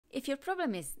If your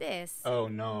problem is this, oh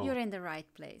no, you're in the right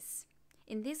place.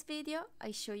 In this video,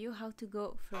 I show you how to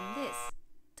go from this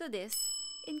to this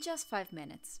in just 5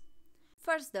 minutes.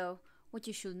 First though, what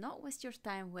you should not waste your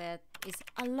time with is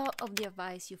a lot of the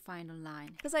advice you find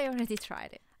online, because I already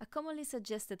tried it. A commonly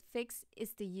suggested fix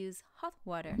is to use hot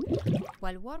water.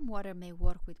 While warm water may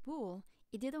work with wool,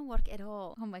 it didn't work at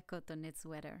all on my cotton knit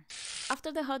sweater.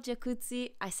 After the hot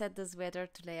jacuzzi, I set the sweater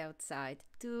to lay outside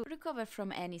to recover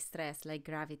from any stress like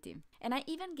gravity. And I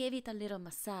even gave it a little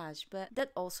massage, but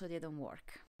that also didn't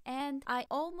work. And I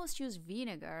almost used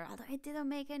vinegar, although it didn't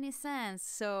make any sense.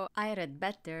 So I read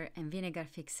better, and vinegar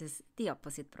fixes the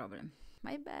opposite problem.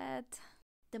 My bad.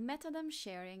 The method I'm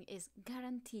sharing is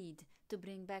guaranteed to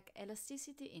bring back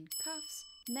elasticity in cuffs,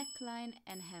 neckline,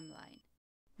 and hemline.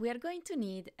 We are going to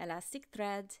need elastic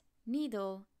thread,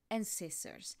 needle, and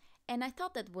scissors. And I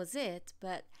thought that was it,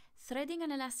 but threading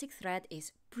an elastic thread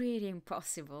is pretty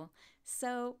impossible.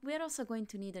 So we're also going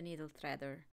to need a needle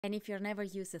threader. And if you've never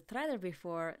used a threader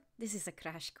before, this is a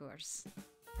crash course.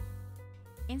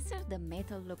 Insert the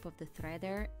metal loop of the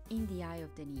threader in the eye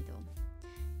of the needle.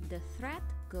 The thread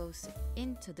goes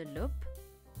into the loop,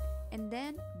 and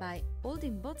then by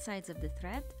holding both sides of the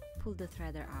thread, pull the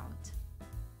threader out.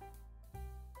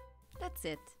 That's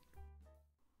it.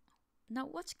 Now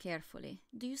watch carefully.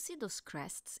 Do you see those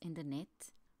crests in the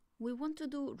knit? We want to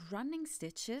do running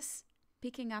stitches,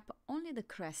 picking up only the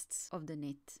crests of the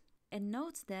knit. And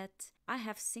note that I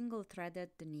have single threaded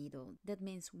the needle. That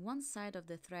means one side of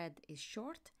the thread is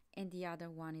short and the other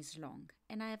one is long.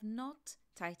 And I have not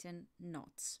tightened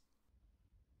knots.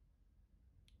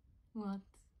 What?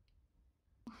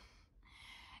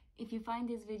 If you find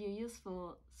this video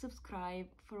useful, subscribe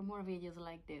for more videos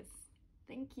like this.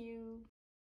 Thank you.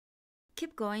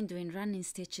 Keep going doing running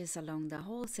stitches along the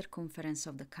whole circumference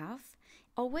of the cuff,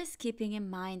 always keeping in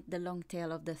mind the long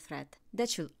tail of the thread. That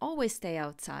should always stay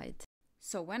outside.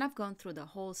 So when I've gone through the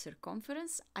whole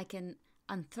circumference, I can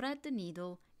unthread the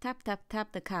needle, tap, tap,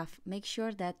 tap the cuff, make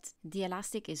sure that the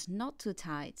elastic is not too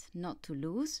tight, not too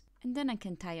loose, and then I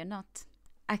can tie a knot.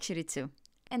 Actually two.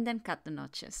 And then cut the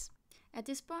notches. At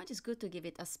this point, it's good to give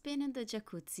it a spin in the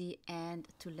jacuzzi and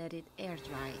to let it air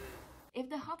dry. If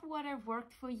the hot water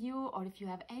worked for you, or if you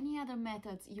have any other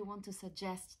methods you want to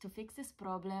suggest to fix this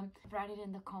problem, write it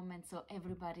in the comments so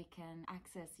everybody can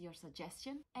access your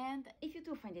suggestion. And if you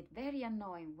do find it very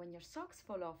annoying when your socks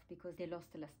fall off because they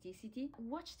lost elasticity,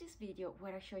 watch this video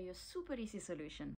where I show you a super easy solution.